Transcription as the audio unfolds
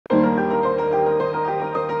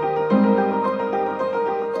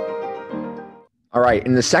All right.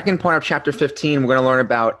 In the second part of chapter 15, we're going to learn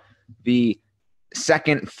about the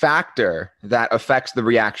second factor that affects the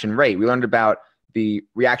reaction rate. We learned about the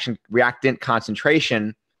reactant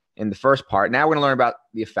concentration in the first part. Now we're going to learn about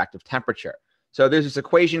the effect of temperature. So there's this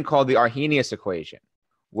equation called the Arrhenius equation,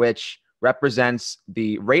 which represents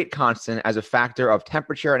the rate constant as a factor of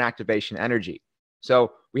temperature and activation energy.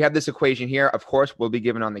 So we have this equation here. Of course, we'll be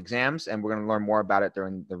given on the exams, and we're going to learn more about it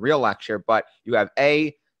during the real lecture. But you have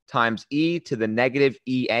A times e to the negative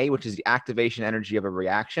EA, which is the activation energy of a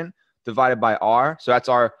reaction, divided by R. So that's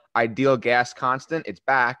our ideal gas constant. It's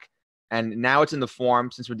back. And now it's in the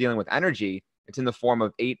form, since we're dealing with energy, it's in the form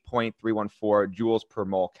of 8.314 joules per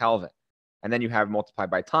mole Kelvin. And then you have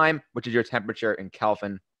multiplied by time, which is your temperature in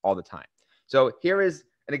Kelvin all the time. So here is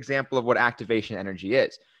an example of what activation energy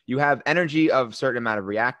is. You have energy of a certain amount of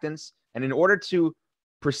reactants. And in order to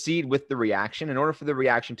proceed with the reaction, in order for the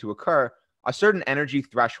reaction to occur, a certain energy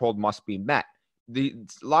threshold must be met. A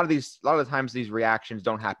lot of the times these reactions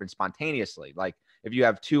don't happen spontaneously. Like if you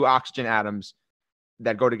have two oxygen atoms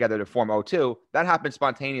that go together to form O2, that happens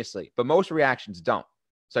spontaneously. But most reactions don't,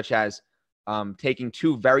 such as taking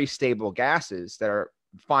two very stable gases that are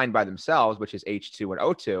fine by themselves, which is H2 and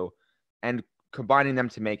O2, and combining them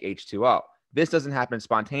to make H2O. This doesn't happen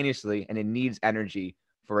spontaneously, and it needs energy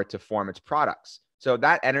for it to form its products. So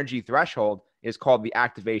that energy threshold is called the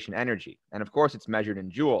activation energy. And of course, it's measured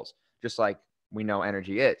in joules, just like we know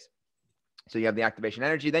energy is. So you have the activation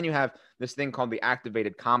energy. Then you have this thing called the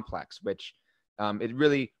activated complex, which it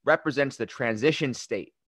really represents the transition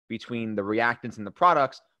state between the reactants and the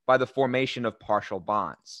products by the formation of partial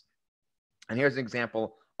bonds. And here's an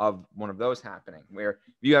example of one of those happening, where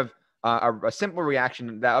you have a simple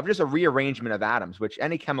reaction of just a rearrangement of atoms, which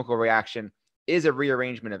any chemical reaction is a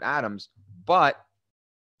rearrangement of atoms, but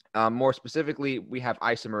more specifically, we have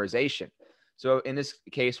isomerization. So in this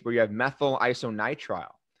case, where you have methyl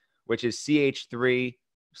isonitrile, which is CH3,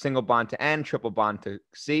 single bond to N, triple bond to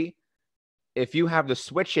C. If you have the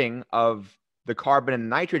switching of the carbon and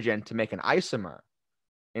nitrogen to make an isomer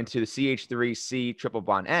into the CH3C triple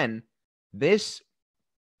bond N, this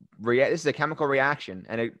is a chemical reaction,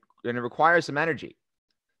 and it requires some energy.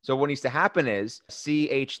 So what needs to happen is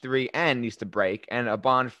CH3N needs to break, and a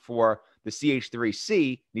bond for the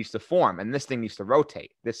CH3C needs to form, and this thing needs to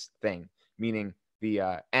rotate. This thing, meaning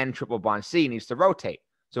the N triple bond C, needs to rotate.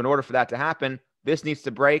 So in order for that to happen, this needs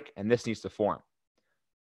to break, and this needs to form.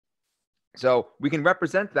 So we can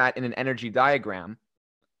represent that in an energy diagram.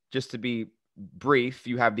 Just to be brief,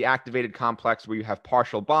 you have the activated complex where you have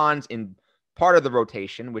partial bonds in part of the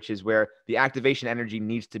rotation, which is where the activation energy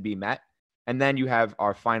needs to be met. And then you have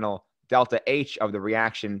our final delta H of the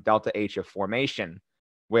reaction, delta H of formation,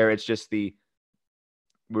 where it's just the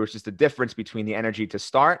difference between the energy to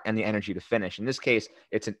start and the energy to finish. In this case,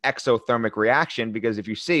 it's an exothermic reaction because if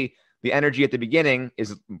you see, the energy at the beginning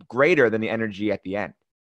is greater than the energy at the end,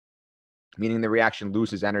 meaning the reaction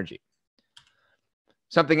loses energy.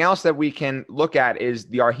 Something else that we can look at is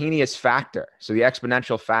the Arrhenius factor, so the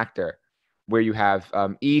exponential factor, where you have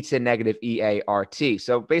e to negative EA RT.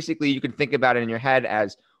 So basically, you can think about it in your head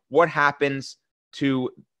as what happens to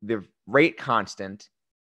the rate constant,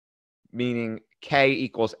 meaning K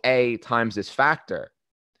equals A times this factor,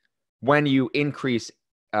 when you increase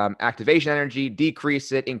activation energy,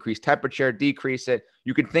 decrease it, increase temperature, decrease it.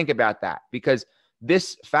 You can think about that because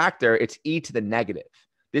this factor, it's e to the negative.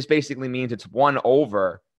 This basically means it's 1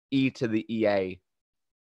 over e to the EA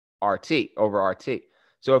RT over RT.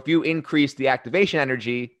 So if you increase the activation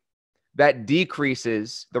energy, that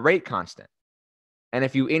decreases the rate constant. And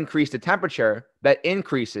if you increase the temperature, that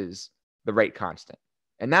increases the rate constant.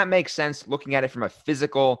 And that makes sense looking at it from a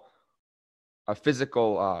physical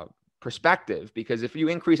perspective, because if you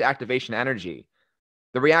increase activation energy,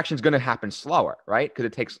 the reaction is going to happen slower, right? Because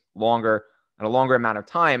it takes longer and a longer amount of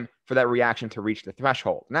time for that reaction to reach the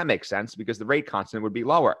threshold. And that makes sense because the rate constant would be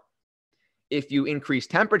lower. If you increase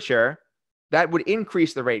temperature, that would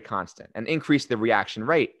increase the rate constant and increase the reaction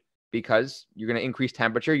rate because you're going to increase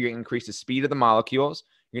temperature, you're going to increase the speed of the molecules,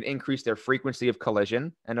 you're going to increase their frequency of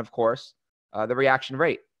collision, and of course, the reaction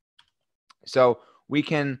rate. So we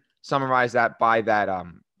can summarize that by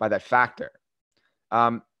that factor.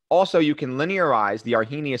 Also, you can linearize the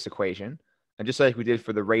Arrhenius equation, and just like we did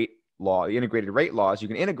for the rate law, the integrated rate laws, you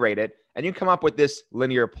can integrate it, and you come up with this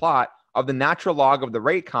linear plot of the natural log of the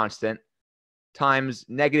rate constant times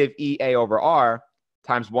negative EA over R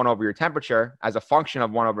times 1 over your temperature as a function of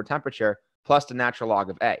 1 over temperature plus the natural log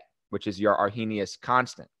of A, which is your Arrhenius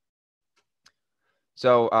constant.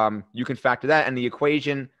 So you can factor that, and the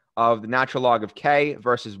equation of the natural log of K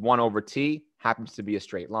versus 1 over T happens to be a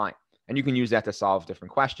straight line. And you can use that to solve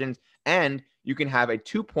different questions. And you can have a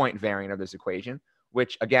 2-point variant of this equation,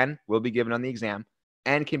 which again will be given on the exam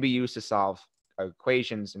and can be used to solve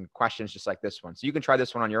equations and questions just like this one. So you can try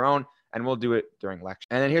this one on your own, and we'll do it during lecture.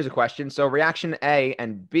 And then here's a question. So reaction A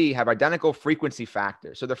and B have identical frequency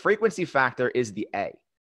factors. So the frequency factor is the A.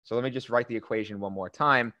 So let me just write the equation one more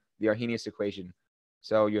time, the Arrhenius equation.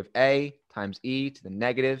 So you have A times E to the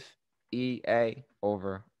negative EA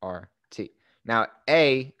over RT. Now,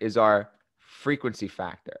 A is our frequency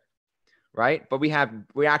factor, right? But we have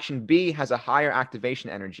reaction B has a higher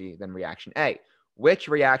activation energy than reaction A. Which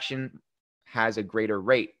reaction has a greater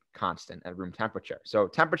rate constant at room temperature? So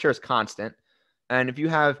temperature is constant. And if you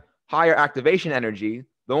have higher activation energy,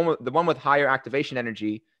 the one with higher activation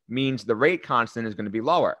energy means the rate constant is going to be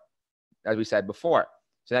lower, as we said before.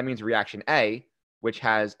 So that means reaction A, which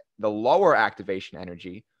has the lower activation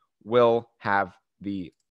energy, will have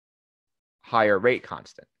the higher rate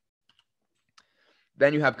constant.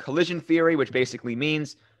 Then you have collision theory, which basically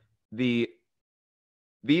means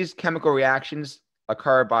these chemical reactions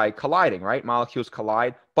occur by colliding, right? Molecules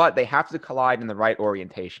collide, but they have to collide in the right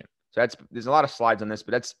orientation. So there's a lot of slides on this,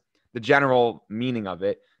 but that's the general meaning of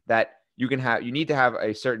it, that you need to have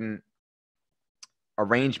a certain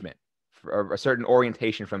arrangement or a certain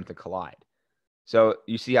orientation for them to collide. So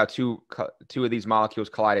you see how two of these molecules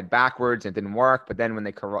collided backwards and it didn't work, but then when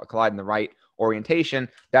they collide in the right orientation,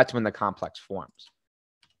 that's when the complex forms.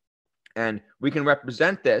 And we can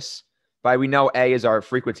represent this by, we know A is our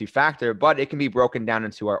frequency factor, but it can be broken down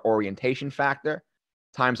into our orientation factor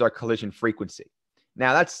times our collision frequency.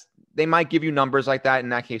 Now they might give you numbers like that. In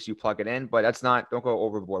that case, you plug it in, but don't go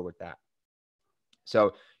overboard with that.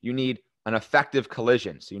 So you need an effective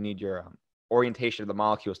collision. So you need your orientation of the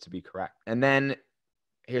molecules to be correct. And then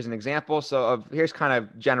here's an example. Here's kind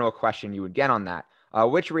of general question you would get on that.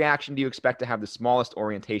 Which reaction do you expect to have the smallest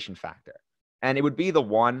orientation factor? And it would be the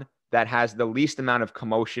one that has the least amount of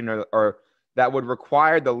commotion, or that would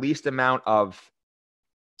require the least amount of,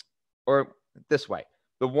 or this way,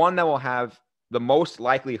 the one that will have the most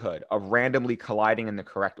likelihood of randomly colliding in the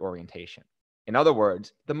correct orientation. In other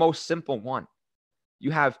words, the most simple one.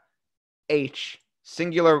 You have H,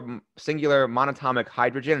 singular monatomic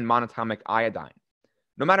hydrogen and monatomic iodine.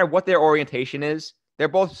 No matter what their orientation is, they're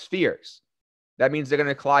both spheres. That means they're going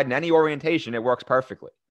to collide in any orientation. It works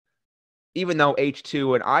perfectly. Even though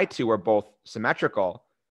H2 and I2 are both symmetrical,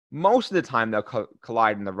 most of the time they'll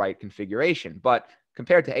collide in the right configuration. But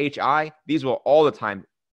compared to HI, these will all the time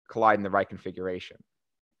collide in the right configuration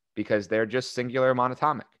because they're just singular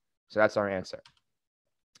monatomic. So that's our answer.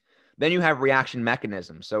 Then you have reaction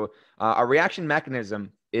mechanisms. So a reaction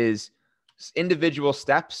mechanism is individual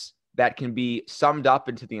steps that can be summed up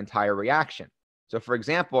into the entire reaction. So for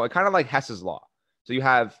example, it kind of like Hess's law. So you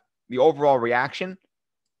have the overall reaction,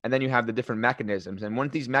 and then you have the different mechanisms. And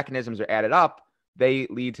once these mechanisms are added up, they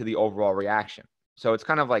lead to the overall reaction. So it's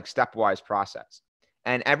kind of like stepwise process.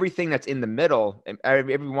 And everything that's in the middle,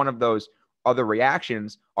 every one of those other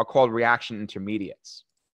reactions are called reaction intermediates.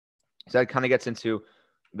 So that kind of gets into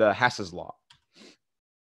the Hess's law.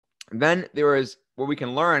 And then there is what we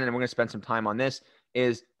can learn, and we're going to spend some time on this,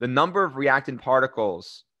 is the number of reactant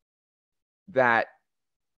particles that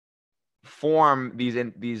form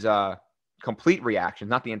these complete reactions,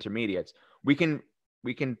 not the intermediates. We can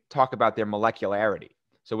talk about their molecularity.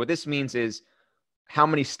 So what this means is how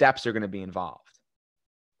many steps are going to be involved.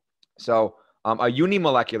 So a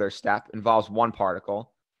unimolecular step involves one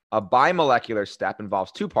particle. A bimolecular step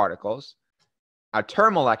involves two particles. A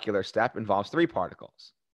termolecular step involves three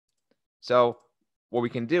particles. So what we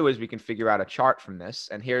can do is we can figure out a chart from this.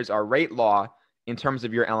 And here's our rate law in terms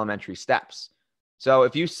of your elementary steps. So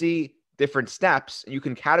if you see different steps, you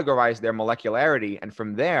can categorize their molecularity, and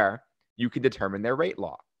from there, you can determine their rate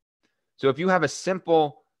law. So if you have a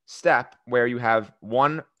simple step where you have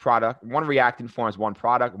one reactant forms one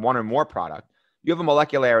product, one or more product, you have a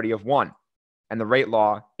molecularity of 1, and the rate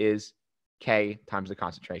law is K times the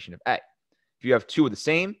concentration of A. If you have two of the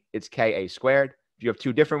same, it's Ka squared. If you have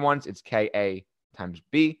two different ones, it's Ka times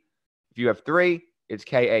B. If you have 3, it's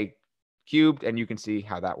Ka cubed, and you can see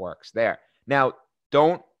how that works there. Now,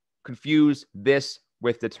 don't confuse this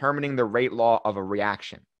with determining the rate law of a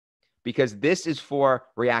reaction, because this is for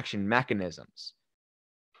reaction mechanisms.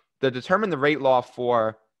 To determine the rate law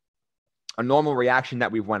for a normal reaction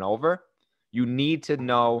that we've went over, you need to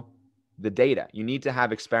know the data. You need to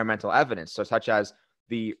have experimental evidence, so such as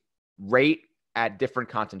the rate at different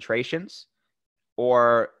concentrations,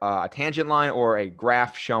 or a tangent line, or a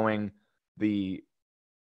graph showing the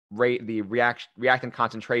rate, the reactant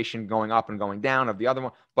concentration going up and going down of the other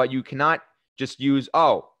one. But you cannot just use,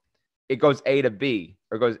 it goes A to B,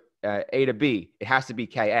 or goes A to B, it has to be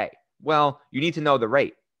Ka. Well, you need to know the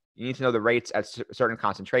rate. You need to know the rates at certain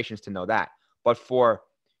concentrations to know that. But for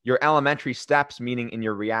your elementary steps, meaning in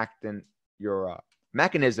your reactant, your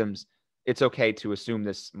mechanisms, it's okay to assume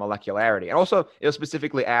this molecularity. And also, it'll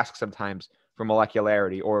specifically ask sometimes for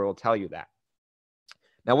molecularity, or it will tell you that.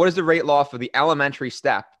 Now, what is the rate law for the elementary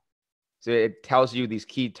step? So it tells you these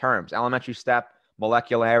key terms: elementary step,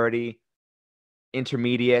 molecularity,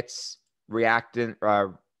 intermediates, reactant,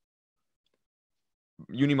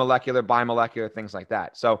 unimolecular, bimolecular, things like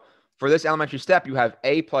that. So for this elementary step, you have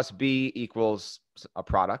A plus B equals a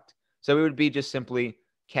product. So it would be just simply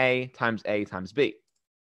K times A times B.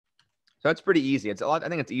 So it's pretty easy. It's a lot. I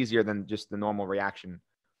think it's easier than just the normal reaction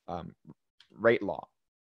rate law.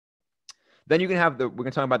 Then you can have we're going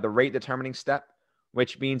to talk about the rate determining step,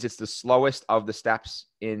 which means it's the slowest of the steps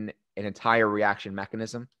in an entire reaction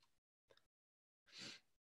mechanism.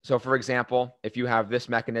 So for example, if you have this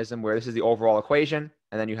mechanism where this is the overall equation,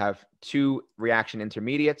 and then you have two reaction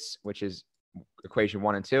intermediates, which is equation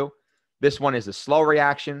 1 and 2. This one is the slow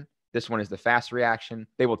reaction. This one is the fast reaction.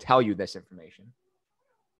 They will tell you this information.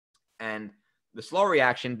 And the slow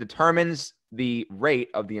reaction determines the rate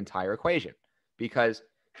of the entire equation. Because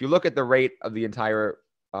if you look at the rate of the entire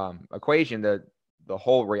equation, the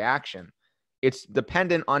whole reaction, it's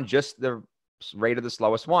dependent on just the rate of the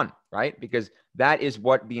slowest one, right? Because that is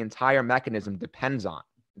what the entire mechanism depends on.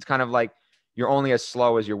 It's kind of like you're only as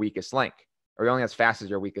slow as your weakest link, or you're only as fast as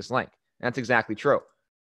your weakest link. And that's exactly true.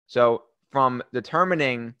 So from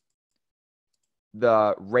determining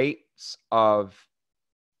the rates of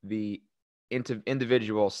the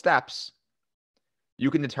individual steps,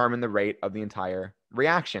 you can determine the rate of the entire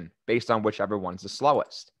reaction based on whichever one's the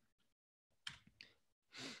slowest.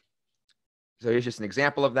 So here's just an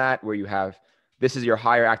example of that, where you have, this is your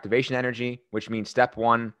higher activation energy, which means step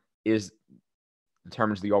 1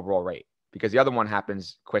 determines the overall rate, because the other one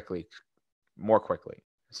happens more quickly.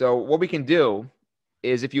 So what we can do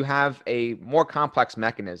is, if you have a more complex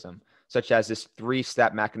mechanism, such as this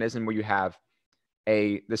 3-step mechanism where you have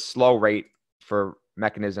the slow rate for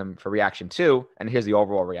mechanism for reaction 2, and here's the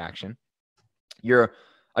overall reaction, your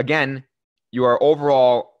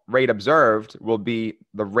overall rate observed will be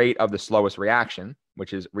the rate of the slowest reaction,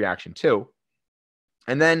 which is reaction 2.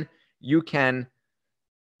 And then you can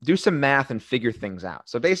do some math and figure things out.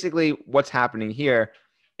 So basically what's happening here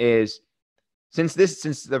is, since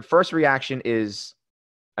the first reaction is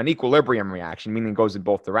an equilibrium reaction, meaning it goes in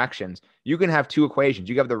both directions, you can have two equations.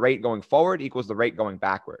 You have the rate going forward equals the rate going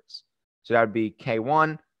backwards. So that would be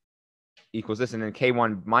K1 equals this, and then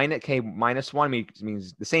K1 minus K minus 1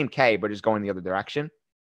 means the same K, but just going the other direction.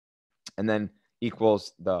 And then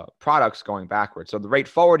equals the products going backwards. So the rate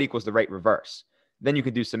forward equals the rate reverse. Then you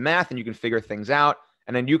can do some math and you can figure things out.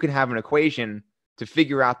 And then you can have an equation to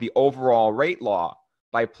figure out the overall rate law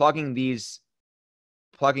by plugging these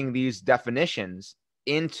definitions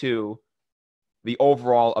into the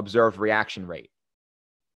overall observed reaction rate.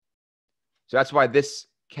 So that's why this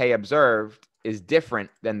K observed is different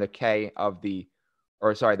than the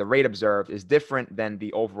the rate observed is different than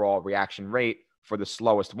the overall reaction rate for the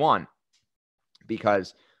slowest one,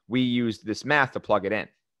 because we used this math to plug it in.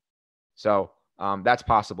 So that's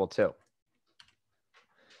possible too.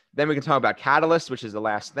 Then we can talk about catalysts, which is the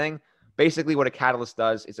last thing. Basically, what a catalyst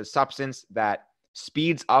does is a substance that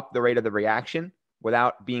speeds up the rate of the reaction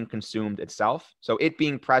without being consumed itself. So it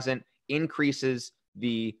being present increases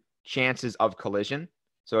the chances of collision.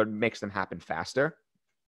 So it makes them happen faster.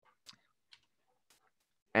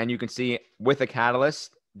 And you can see with a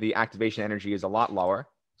catalyst, the activation energy is a lot lower.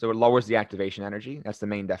 So it lowers the activation energy. That's the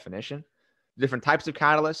main definition. Different types of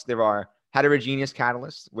catalysts. There are heterogeneous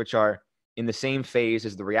catalysts, which are in the same phase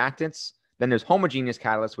as the reactants. Then there's homogeneous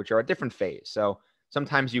catalysts, which are a different phase. So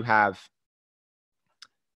sometimes you have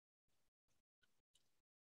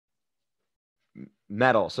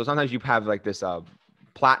metal. So sometimes you have like this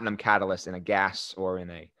platinum catalyst in a gas or in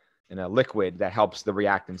a liquid that helps the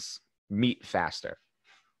reactants meet faster.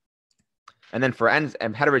 And then for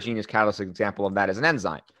heterogeneous catalyst, an example of that is an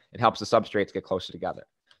enzyme. It helps the substrates get closer together.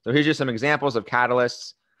 So here's just some examples of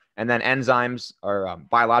catalysts. And then enzymes are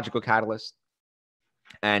biological catalysts.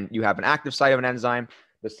 And you have an active site of an enzyme.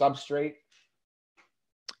 The substrate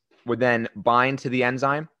would then bind to the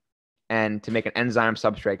enzyme and to make an enzyme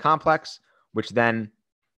substrate complex, which then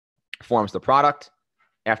forms the product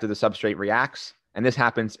after the substrate reacts. And this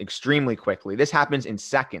happens extremely quickly. This happens in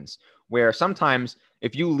seconds, where sometimes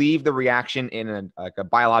if you leave the reaction in a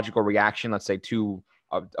biological reaction, let's say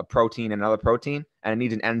a protein and another protein, and it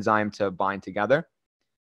needs an enzyme to bind together,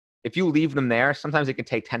 if you leave them there, sometimes it can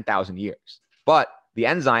take 10,000 years. But the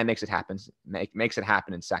enzyme makes it happen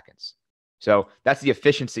in seconds. So that's the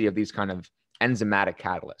efficiency of these kind of enzymatic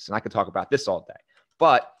catalysts. And I could talk about this all day,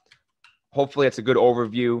 but hopefully it's a good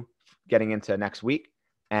overview getting into next week,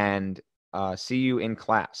 and see you in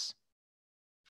class.